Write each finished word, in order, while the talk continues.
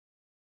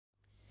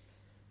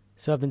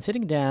So I've been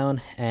sitting down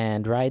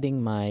and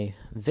writing my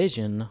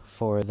vision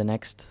for the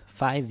next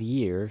 5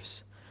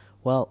 years.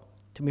 Well,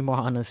 to be more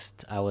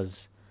honest, I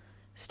was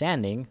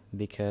standing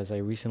because I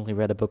recently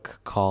read a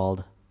book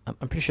called, I'm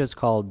pretty sure it's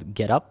called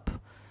Get Up,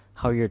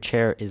 How Your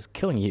Chair is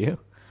Killing You.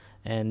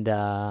 And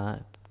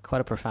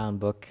quite a profound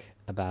book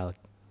about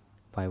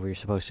why we're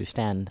supposed to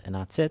stand and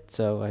not sit.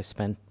 So I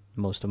spent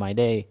most of my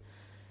day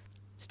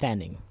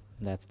standing.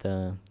 That's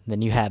the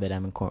new habit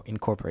I'm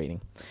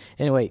incorporating.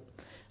 Anyway,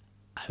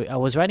 I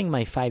was writing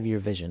my 5-year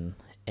vision,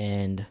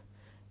 and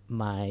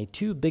my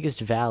two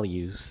biggest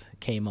values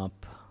came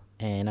up,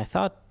 and I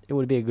thought it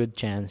would be a good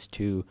chance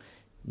to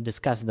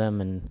discuss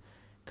them and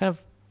kind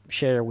of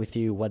share with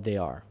you what they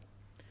are.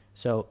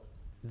 So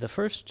the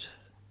first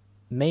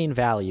main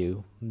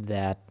value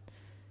that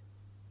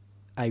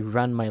I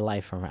run my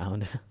life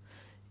around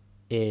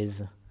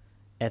is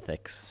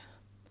ethics.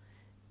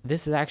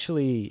 This is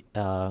actually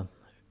a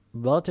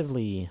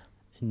relatively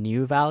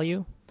new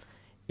value.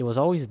 It was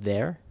always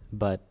there,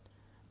 but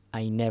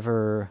I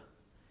never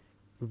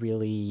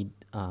really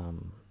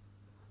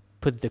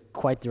put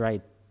quite the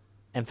right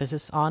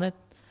emphasis on it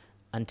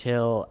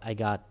until I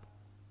got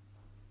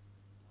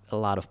a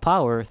lot of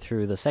power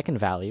through the second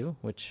value,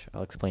 which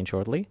I'll explain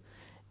shortly.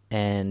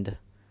 And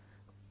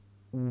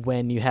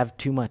when you have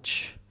too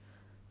much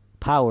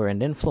power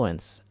and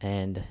influence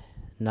and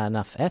not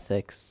enough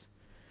ethics,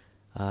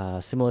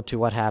 similar to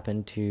what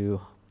happened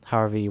to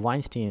Harvey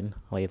Weinstein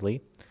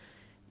lately,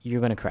 you're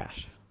going to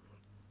crash.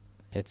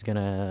 It's going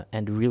to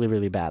end really,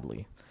 really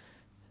badly.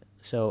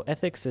 So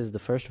ethics is the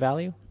first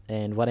value,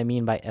 and what I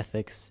mean by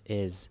ethics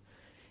is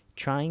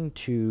trying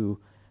to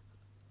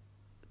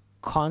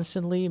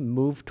constantly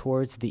move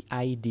towards the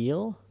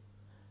ideal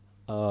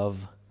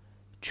of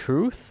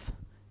truth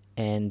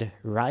and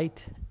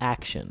right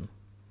action,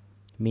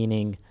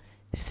 meaning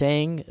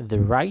saying the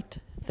right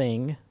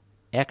thing,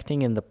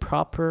 acting in the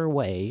proper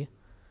way,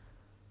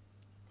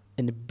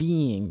 and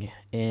being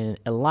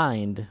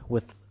aligned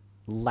with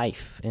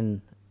life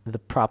in the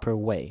proper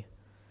way.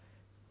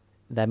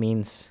 That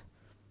means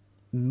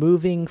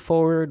moving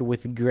forward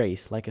with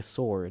grace like a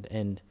sword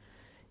and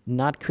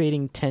not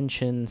creating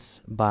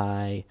tensions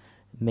by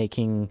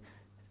making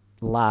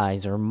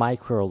lies or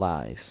micro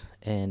lies,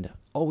 and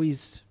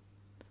always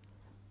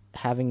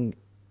having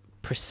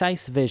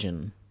precise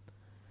vision.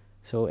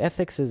 So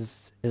ethics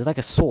is like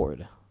a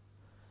sword.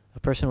 A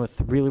person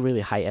with really,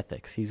 really high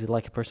ethics, he's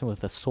like a person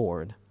with a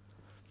sword.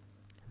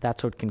 That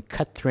sword can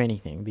cut through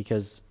anything,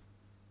 because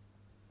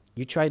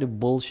you try to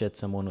bullshit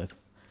someone with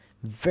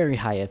very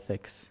high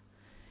ethics,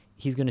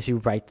 he's going to see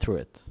right through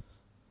it.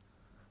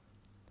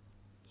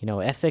 You know,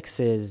 ethics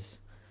is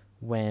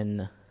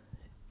when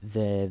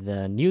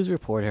the news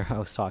reporter I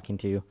was talking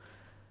to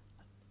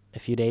a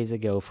few days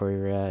ago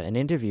for an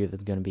interview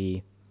that's going to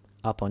be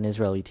up on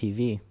Israeli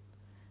TV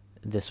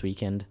this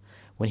weekend,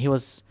 when he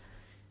was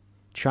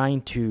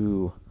trying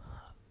to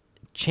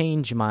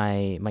change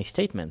my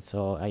statement.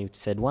 So I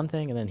said one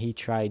thing, and then he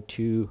tried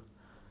to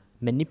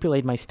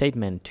manipulate my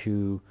statement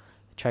to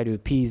try to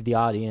appease the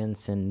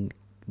audience and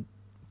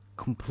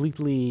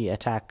completely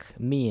attack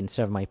me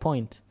instead of my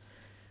point.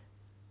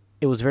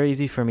 It was very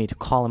easy for me to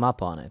call him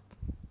up on it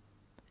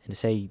and to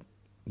say,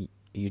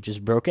 you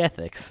just broke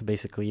ethics.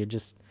 Basically, you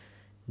just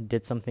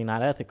did something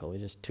not ethical. You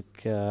just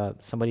took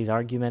somebody's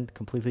argument,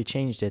 completely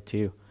changed it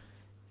to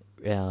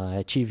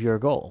achieve your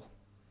goal.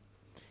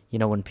 You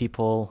know, when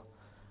people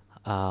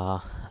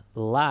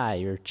lie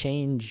or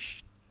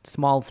change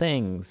small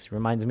things,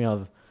 reminds me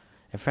of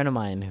a friend of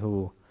mine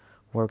who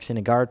works in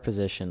a guard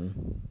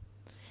position,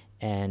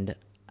 and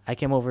I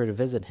came over to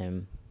visit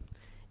him,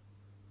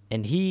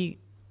 and he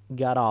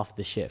got off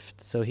the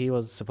shift. So he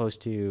was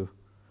supposed to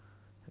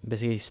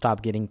basically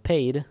stop getting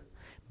paid,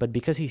 but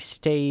because he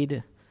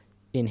stayed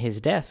in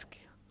his desk,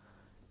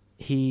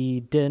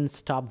 he didn't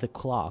stop the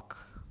clock,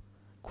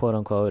 quote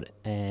unquote,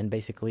 and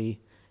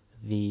basically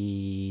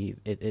the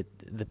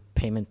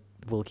payment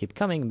will keep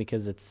coming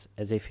because it's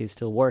as if he's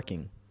still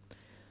working.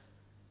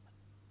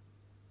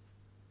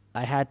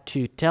 I had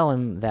to tell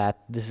him that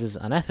this is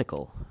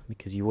unethical,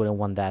 because you wouldn't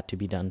want that to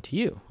be done to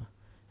you.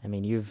 I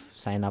mean, you've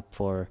signed up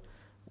for,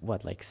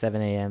 like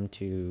 7 a.m.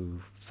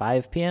 to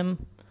 5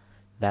 p.m.?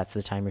 That's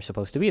the time you're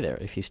supposed to be there.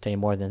 If you stay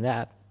more than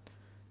that,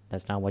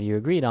 that's not what you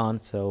agreed on.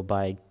 So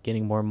by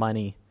getting more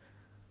money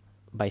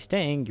by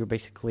staying, you're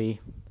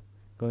basically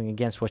going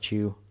against what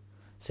you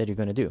said you're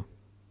going to do.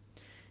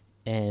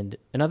 And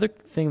another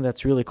thing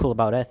that's really cool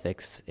about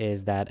ethics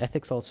is that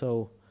ethics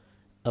also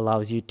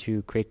allows you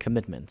to create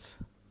commitments.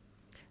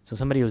 So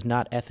somebody who's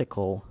not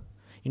ethical,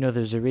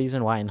 there's a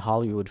reason why in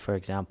Hollywood, for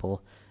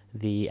example,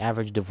 the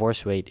average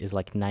divorce rate is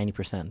like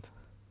 90%.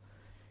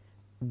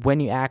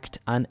 When you act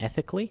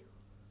unethically,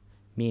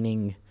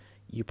 meaning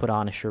you put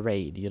on a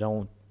charade,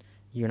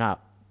 you're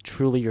not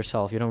truly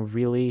yourself, you don't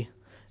really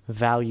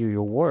value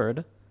your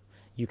word,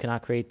 you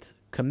cannot create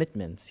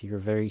commitments, you're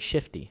very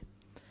shifty.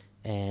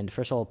 And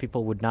first of all,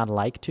 people would not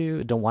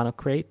don't want to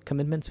create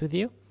commitments with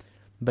you,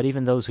 but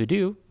even those who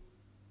do,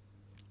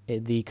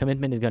 the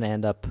commitment is going to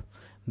end up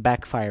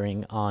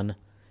backfiring on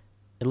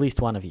at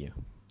least one of you.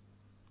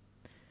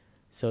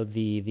 So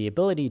the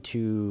ability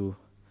to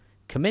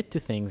commit to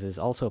things is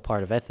also a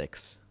part of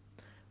ethics,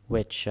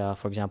 which,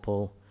 for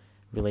example,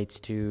 relates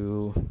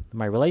to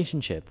my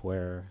relationship,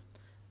 where,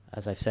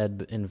 as I've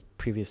said in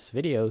previous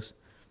videos,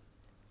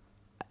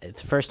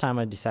 it's the first time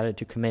I decided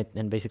to commit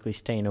and basically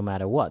stay no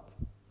matter what.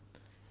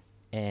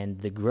 And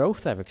the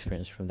growth I've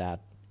experienced from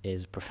that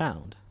is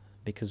profound,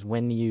 because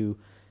when you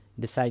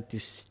decide to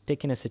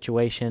stick in a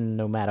situation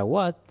no matter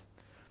what,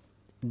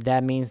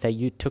 that means that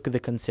you took the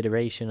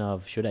consideration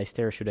of should I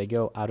stay or should I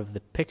go out of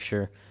the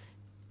picture,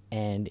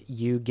 and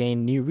you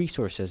gain new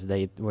resources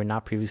that were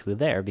not previously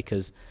there,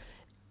 because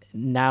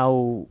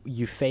now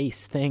you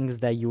face things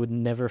that you would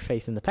never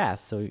face in the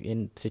past. So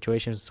in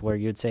situations where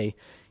you'd say,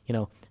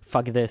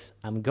 fuck this,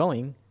 I'm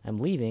going, I'm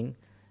leaving,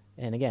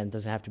 and again, it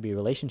doesn't have to be a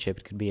relationship,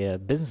 it could be a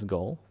business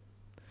goal,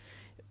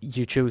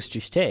 you choose to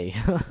stay.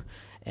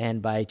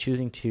 And by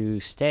choosing to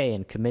stay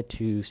and commit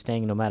to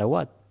staying no matter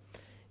what,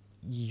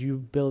 you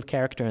build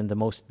character in the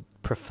most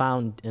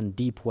profound and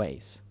deep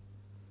ways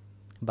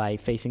by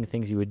facing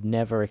things you would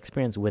never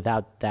experience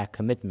without that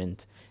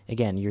commitment.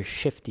 Again, you're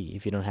shifty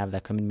if you don't have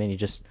that commitment. You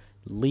just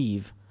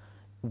leave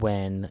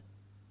when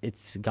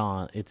it's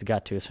gone. It's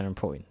got to a certain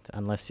point,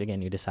 unless,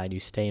 again, you decide you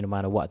stay no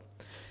matter what.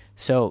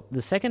 So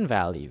the second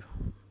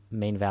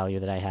main value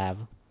that I have,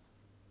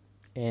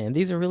 and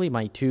these are really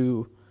my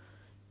two,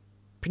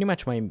 pretty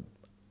much my,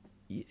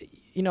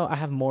 I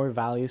have more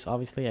values,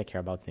 obviously. I care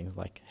about things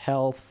like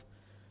health.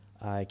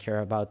 I care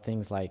about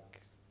things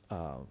like,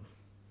 I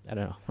don't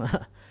know,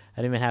 I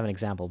don't even have an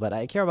example, but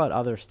I care about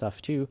other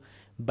stuff too.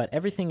 But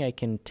everything I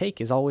can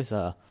take is always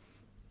a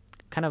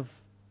kind of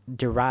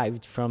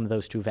derived from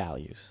those two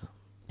values,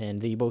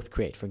 and they both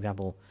create, for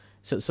example,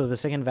 so the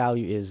second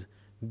value is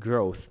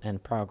growth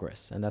and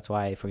progress. And that's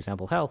why, for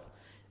example, health,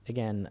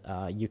 again,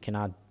 you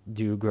cannot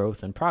do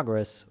growth and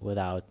progress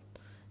without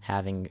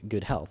having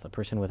good health. A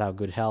person without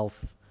good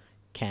health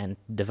can't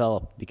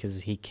develop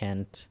because he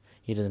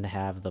doesn't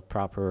have the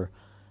proper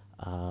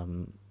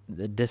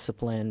the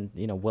discipline,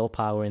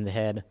 willpower in the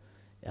head,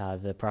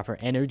 the proper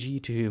energy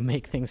to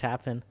make things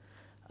happen.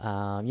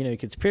 You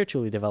could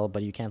spiritually develop,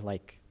 but you can't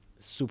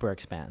super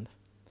expand.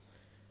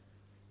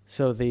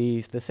 So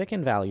the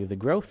second value, the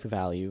growth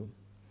value,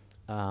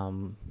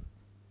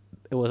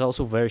 it was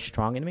also very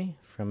strong in me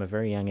from a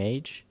very young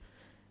age.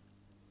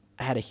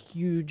 I had a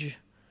huge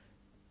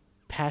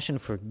passion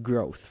for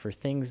growth, for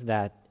things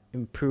that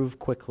improve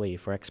quickly,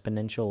 for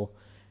exponential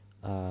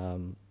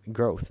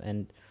growth.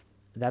 And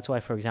that's why,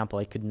 for example,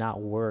 I could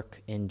not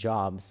work in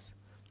jobs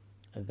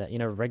that,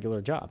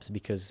 regular jobs,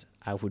 because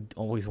I would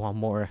always want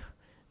more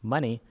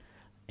money,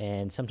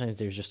 and sometimes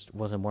there just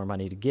wasn't more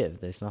money to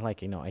give. It's not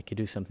like, I could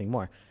do something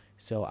more.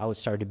 So I would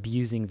start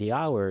abusing the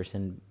hours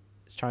and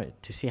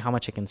start to see how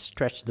much I can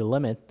stretch the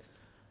limit,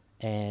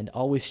 and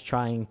always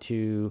trying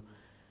to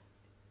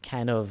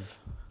kind of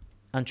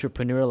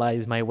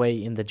entrepreneurialize my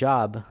way in the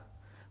job,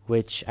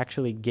 which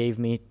actually gave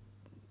me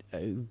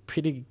a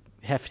pretty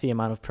hefty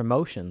amount of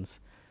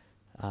promotions,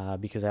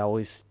 because I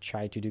always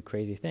tried to do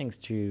crazy things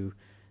to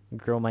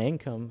grow my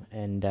income,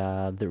 and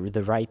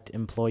the right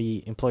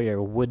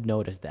employer would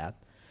notice that.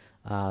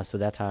 So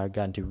that's how I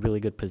got into really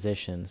good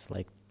positions,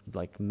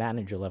 like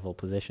manager level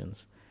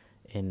positions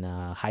in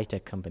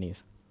high-tech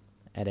companies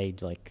at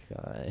age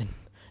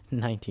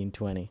 19,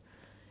 20.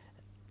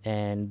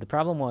 And the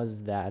problem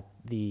was that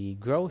the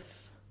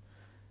growth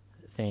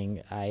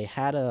thing, I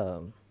had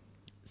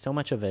so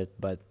much of it,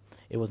 but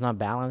it was not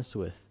balanced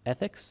with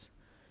ethics.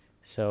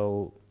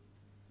 So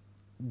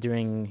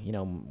during,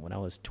 when I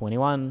was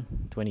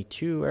 21,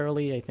 22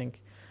 early, I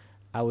think,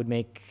 I would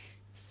make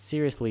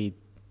seriously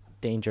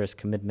dangerous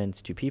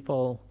commitments to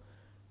people,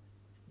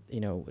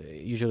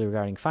 usually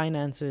regarding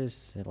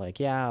finances,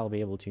 I'll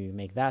be able to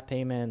make that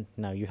payment,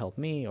 now you help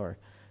me, or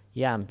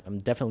I'm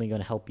definitely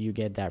going to help you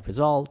get that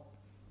result.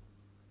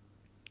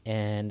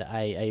 And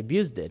I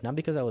abused it, not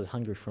because I was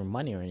hungry for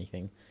money or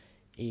anything.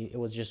 It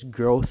was just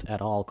growth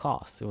at all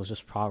costs. It was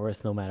just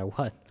progress no matter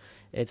what.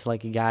 It's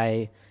like a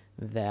guy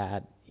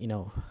that,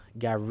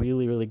 got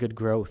really, really good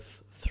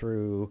growth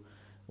through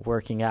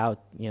working out,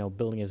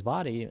 building his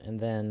body, and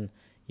then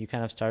you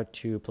kind of start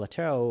to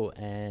plateau,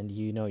 and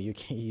you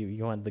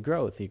want the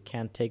growth. You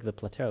can't take the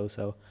plateau,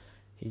 so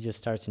he just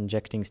starts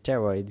injecting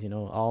steroids,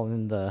 all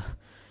in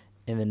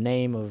the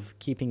name of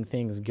keeping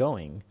things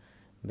going.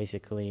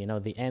 Basically,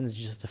 the ends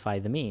justify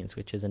the means,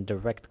 which is in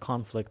direct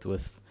conflict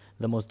with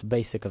the most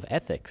basic of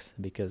ethics,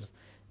 because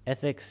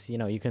ethics,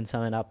 you can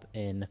sum it up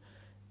in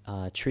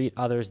treat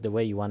others the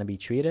way you want to be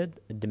treated,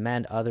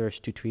 demand others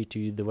to treat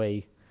you the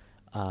way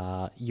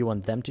you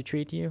want them to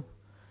treat you,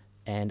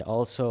 and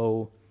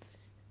also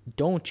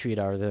don't treat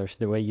others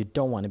the way you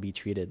don't want to be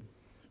treated,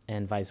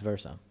 and vice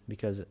versa.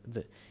 Because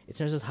it's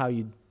not just how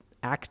you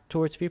act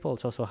towards people,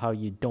 it's also how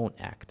you don't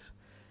act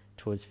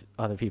towards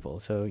other people.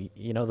 So,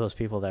 those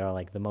people that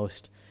are the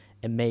most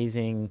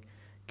amazing,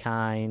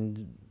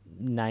 kind,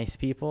 nice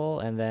people,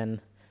 and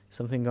then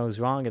something goes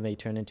wrong and they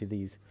turn into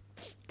these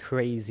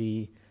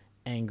crazy,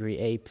 angry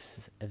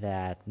apes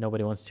that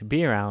nobody wants to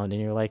be around,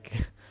 and you're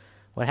like,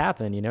 what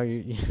happened?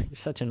 You're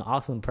such an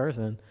awesome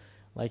person.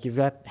 Like, you've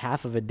got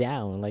half of it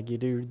down. Like, you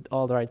do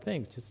all the right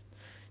things. Just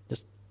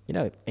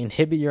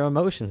inhibit your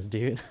emotions,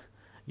 dude.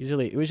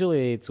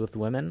 Usually it's with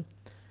women,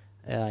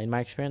 in my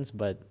experience,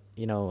 but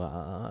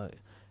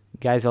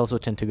guys also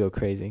tend to go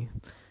crazy.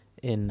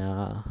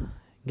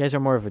 Guys are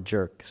more of a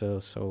jerk.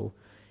 So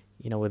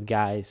with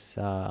guys,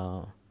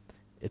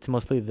 it's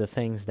mostly the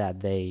things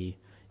that they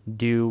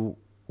do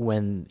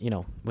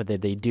what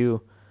they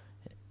do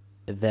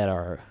that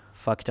are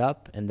fucked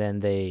up, and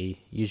then they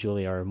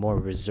usually are more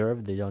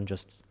reserved. They don't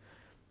just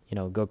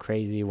go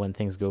crazy when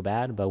things go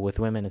bad. But with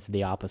women, it's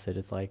the opposite.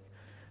 It's like,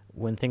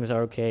 when things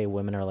are okay,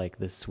 women are like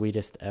the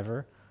sweetest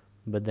ever,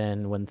 but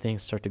then when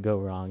things start to go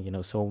wrong,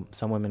 so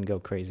some women go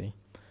crazy.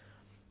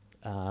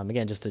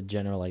 Again, just a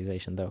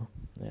generalization, though.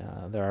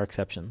 There are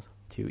exceptions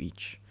to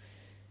each.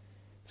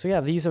 So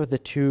yeah, these are the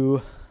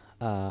two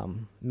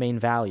main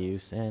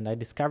values, and I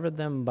discovered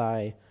them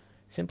by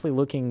simply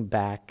looking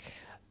back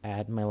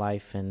at my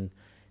life and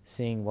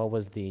seeing what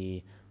was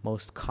the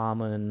most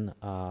common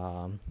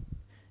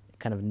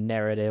kind of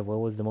narrative, what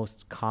was the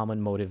most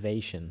common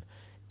motivation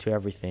to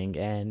everything.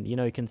 And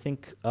you can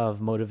think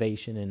of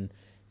motivation in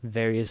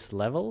various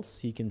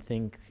levels. You can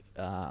think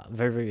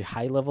very, very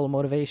high level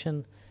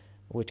motivation,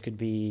 which could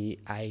be,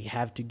 I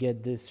have to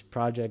get this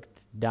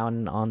project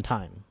done on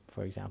time.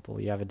 For example,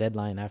 you have a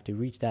deadline, I have to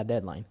reach that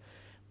deadline.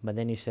 But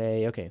then you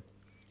say, okay,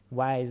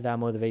 why is that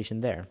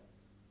motivation there?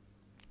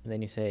 And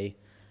then you say,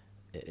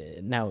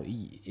 now,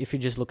 if you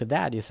just look at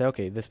that, you say,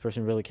 okay, this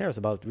person really cares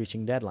about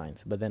reaching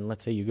deadlines. But then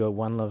let's say you go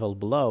one level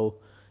below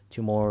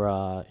to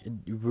more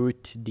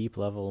root, deep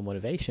level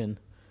motivation,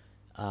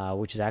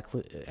 which is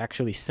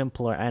actually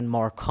simpler and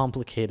more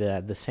complicated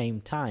at the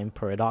same time,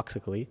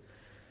 paradoxically.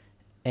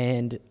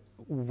 And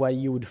what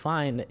you would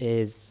find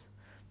is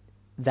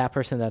that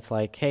person that's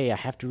like, hey, I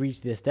have to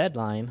reach this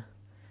deadline,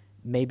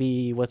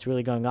 maybe what's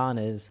really going on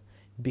is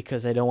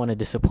because I don't want to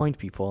disappoint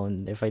people.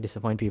 And if I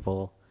disappoint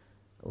people,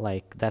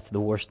 like, that's the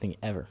worst thing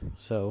ever.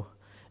 So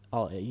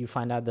you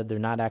find out that they're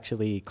not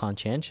actually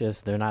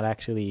conscientious, they're not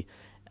actually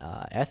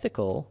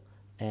ethical,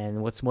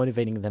 and what's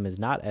motivating them is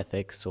not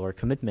ethics or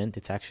commitment,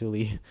 it's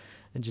actually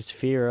just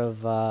fear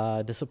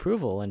of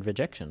disapproval and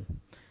rejection.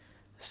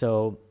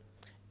 So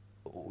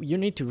you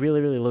need to really,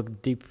 really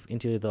look deep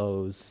into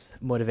those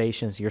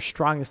motivations, your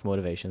strongest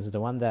motivations, the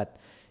one that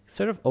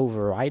sort of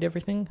override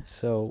everything.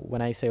 So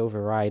when I say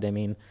override, I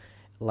mean,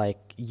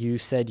 like, you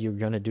said you're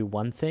going to do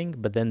one thing,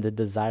 but then the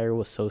desire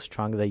was so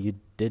strong that you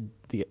did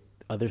the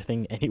other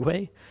thing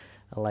anyway.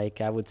 Like,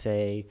 I would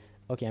say,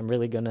 okay, I'm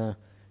really going to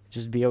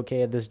just be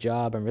okay at this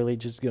job. I'm really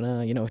just going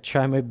to,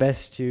 try my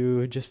best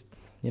to just,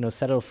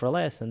 settle for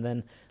less. And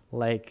then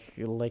like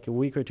a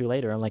week or two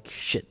later, I'm like,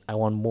 shit, I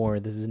want more.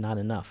 This is not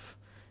enough.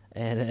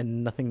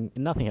 And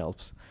nothing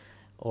helps.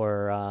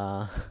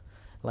 Or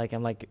like,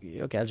 I'm like,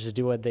 okay, I'll just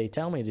do what they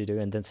tell me to do.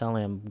 And then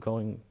suddenly I'm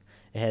going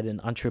ahead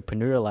and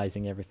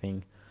entrepreneurializing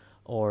everything.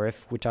 Or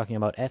if we're talking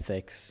about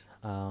ethics,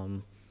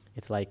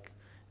 it's like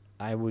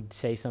I would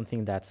say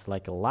something that's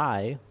like a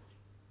lie,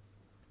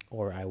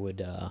 or I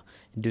would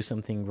do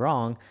something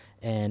wrong,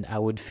 and I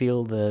would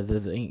feel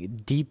the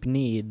deep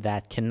need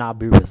that cannot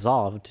be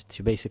resolved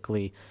to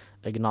basically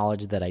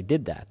acknowledge that I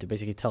did that, to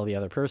basically tell the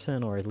other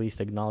person, or at least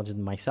acknowledge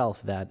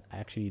myself that I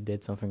actually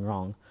did something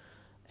wrong.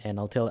 And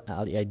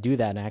I do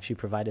that and actually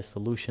provide a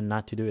solution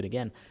not to do it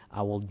again.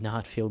 I will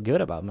not feel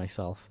good about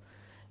myself.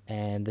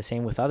 And the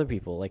same with other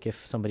people. Like,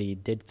 if somebody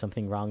did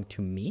something wrong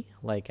to me,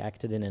 like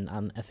acted in an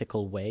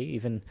unethical way,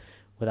 even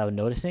without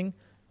noticing,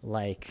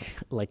 like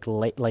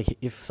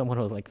if someone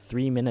was like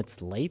 3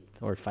 minutes late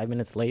or 5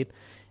 minutes late,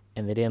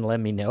 and they didn't let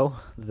me know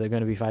they're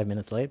going to be 5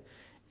 minutes late,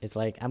 it's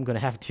like, I'm going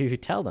to have to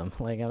tell them.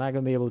 Like, I'm not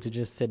going to be able to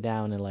just sit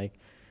down and like,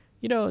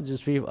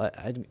 just be,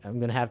 I'm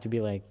going to have to be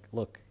like,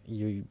 look,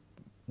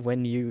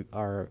 when you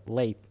are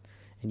late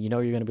and you're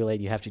going to be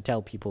late, you have to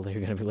tell people that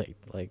you're going to be late.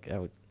 Like,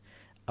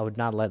 I would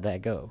not let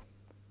that go.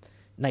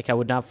 Like, I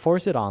would not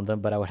force it on them,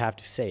 but I would have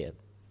to say it.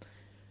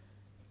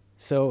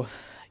 So,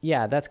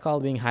 yeah, that's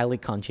called being highly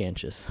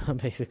conscientious,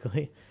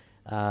 basically.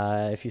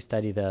 If you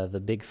study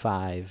the big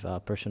five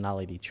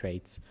personality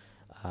traits,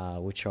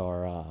 which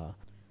are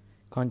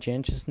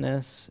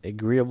conscientiousness,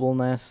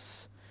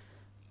 agreeableness,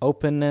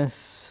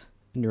 openness,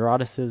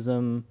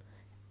 neuroticism,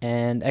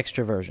 and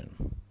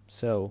extroversion.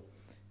 So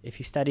if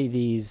you study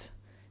these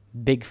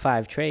big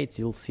five traits,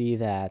 you'll see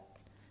that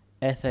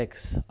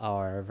ethics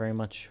are very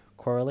much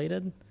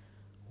correlated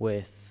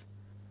with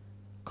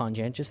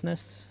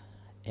conscientiousness,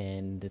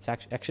 and it's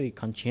actually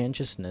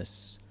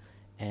conscientiousness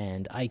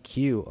and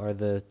IQ are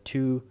the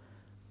two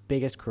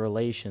biggest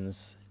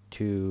correlations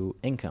to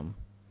income.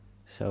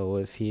 So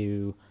if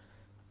you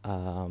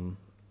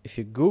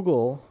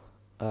Google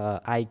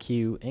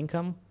IQ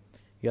income,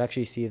 you'll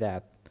actually see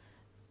that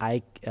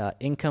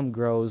income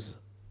grows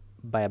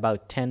by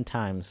about 10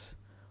 times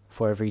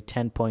for every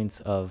 10 points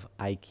of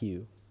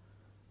IQ,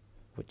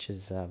 which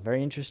is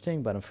very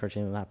interesting, but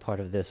unfortunately not part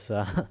of this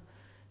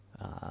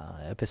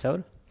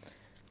episode.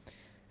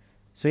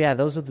 So yeah,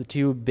 those are the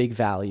two big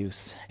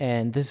values.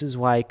 And this is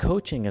why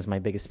coaching is my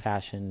biggest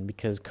passion,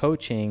 because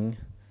coaching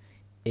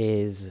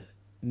is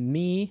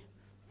me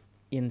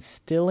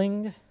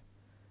instilling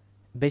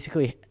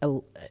basically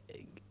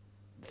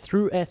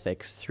through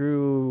ethics,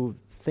 through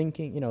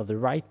thinking, the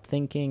right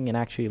thinking and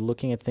actually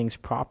looking at things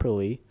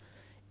properly,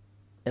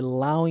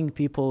 allowing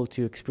people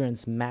to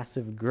experience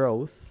massive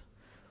growth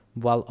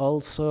while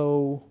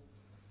also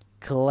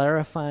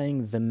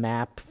clarifying the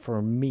map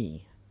for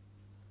me.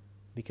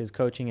 Because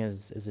coaching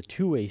is a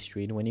two-way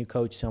street. When you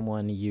coach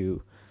someone,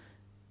 you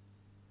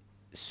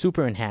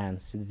super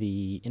enhance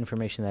the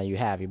information that you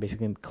have. You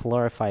basically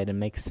clarify it and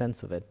make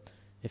sense of it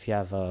if you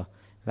have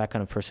that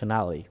kind of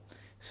personality.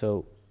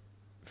 So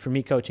for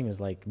me, coaching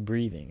is like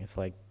breathing. It's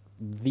like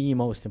the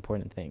most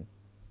important thing.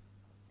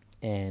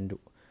 And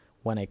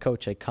when I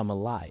coach, I come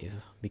alive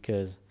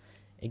because,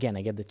 again,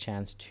 I get the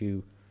chance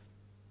to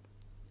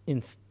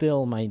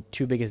instill my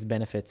two biggest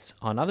benefits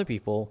on other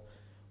people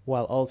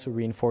while also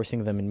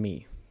reinforcing them in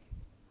me.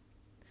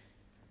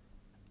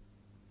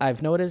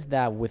 I've noticed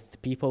that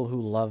with people who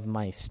love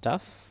my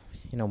stuff,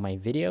 my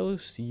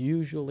videos,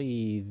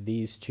 usually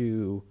these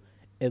two,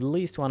 at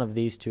least one of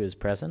these two is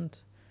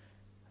present.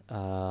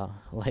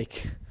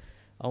 Like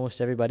almost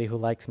everybody who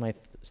likes my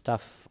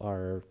stuff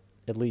are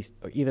at least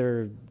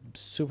either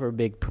super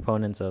big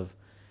proponents of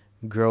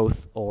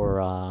growth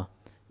or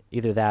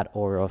either that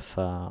or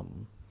of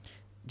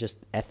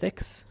just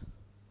ethics.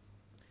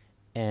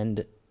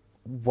 And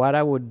what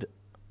I would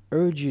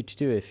urge you to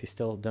do if you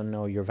still don't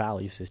know your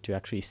values is to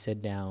actually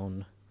sit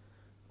down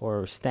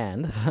or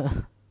stand,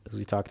 as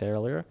we talked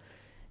earlier,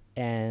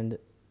 and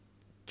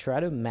try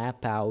to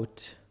map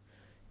out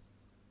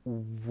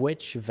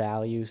which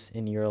values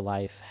in your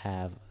life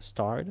have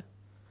starred,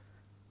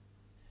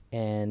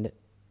 and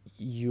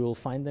you'll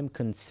find them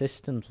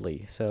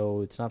consistently.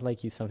 So it's not like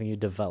something you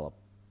develop,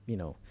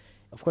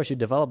 Of course you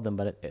develop them,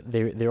 but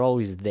they're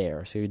always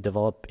there. So you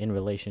develop in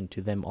relation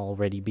to them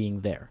already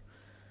being there.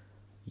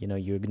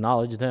 You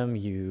acknowledge them,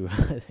 you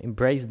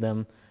embrace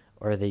them,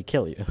 or they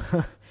kill you.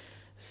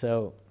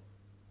 So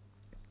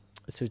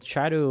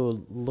try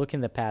to look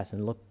in the past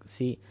and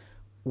see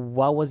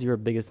what was your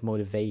biggest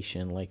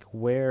motivation? Like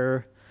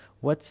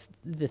what's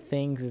the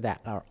things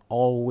that are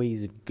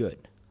always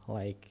good?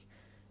 Like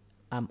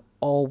I'm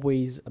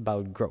always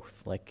about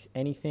growth. Like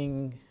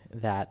anything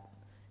that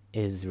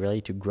is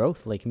related to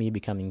growth, like me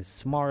becoming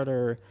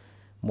smarter,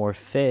 more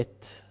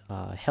fit,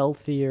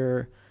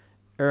 healthier,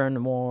 earn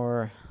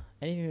more,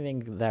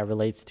 anything that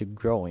relates to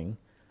growing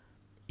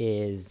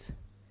is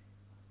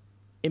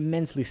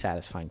immensely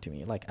satisfying to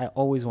me. Like I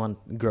always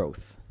want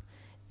growth.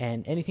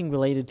 And anything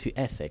related to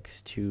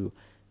ethics, to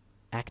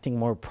acting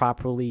more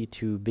properly,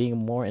 to being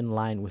more in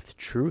line with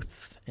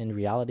truth and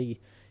reality,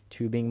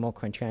 to being more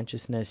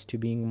conscientiousness, to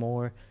being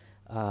more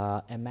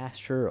a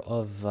master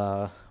of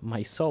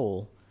my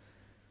soul,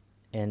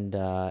 and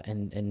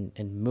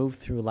move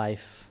through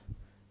life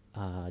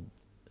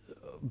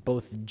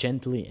both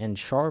gently and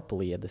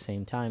sharply at the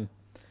same time.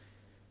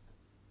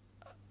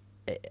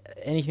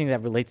 Anything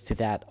that relates to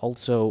that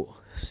also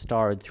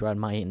starred throughout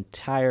my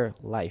entire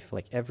life.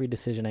 Like every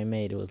decision I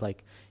made, it was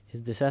like,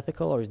 is this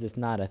ethical or is this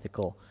not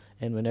ethical?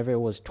 And whenever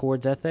it was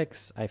towards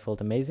ethics, I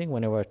felt amazing.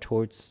 Whenever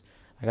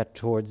I got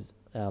towards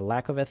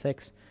lack of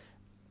ethics,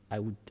 I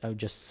would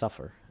just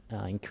suffer.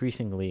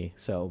 Increasingly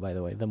so, by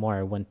the way, the more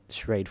I went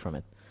straight from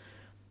it.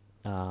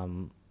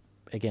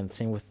 Again,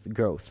 same with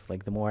growth.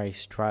 Like the more I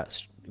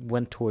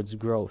went towards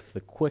growth,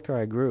 the quicker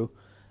I grew,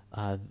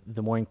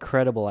 the more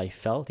incredible I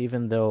felt,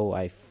 even though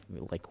I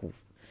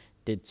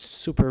did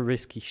super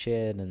risky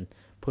shit and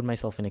put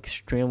myself in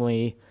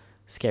extremely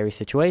scary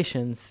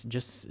situations.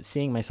 Just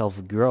seeing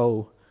myself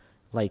grow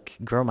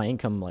my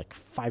income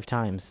 5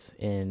 times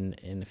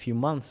in a few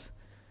months.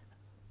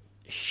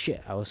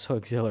 Shit, I was so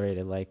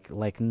exhilarated.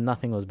 Like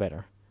nothing was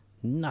better.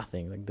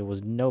 Nothing. Like there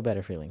was no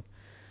better feeling.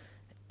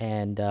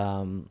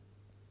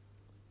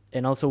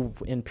 And also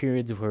in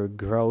periods where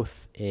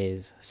growth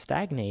is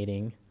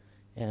stagnating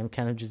and I'm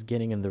kind of just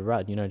getting in the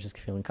rut, just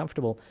feeling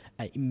comfortable,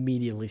 I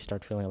immediately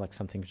start feeling like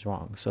something's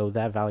wrong. So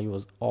that value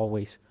was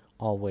always,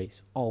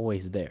 always,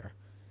 always there.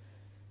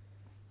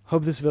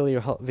 Hope this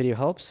video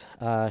helps.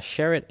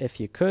 Share it if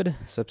you could.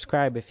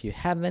 Subscribe if you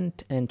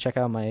haven't. And check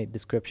out my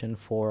description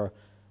for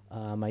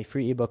my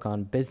free ebook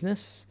on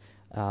business.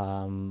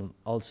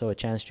 Also a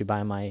chance to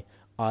buy my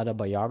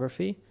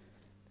autobiography.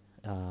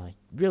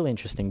 Really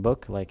interesting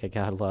book. I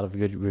got a lot of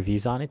good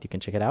reviews on it. You can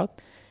check it out.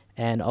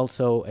 And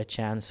also a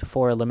chance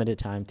for a limited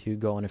time to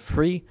go on a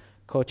free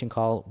coaching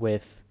call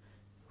with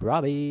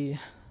Robby.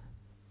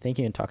 Thank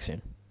you and talk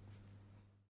soon.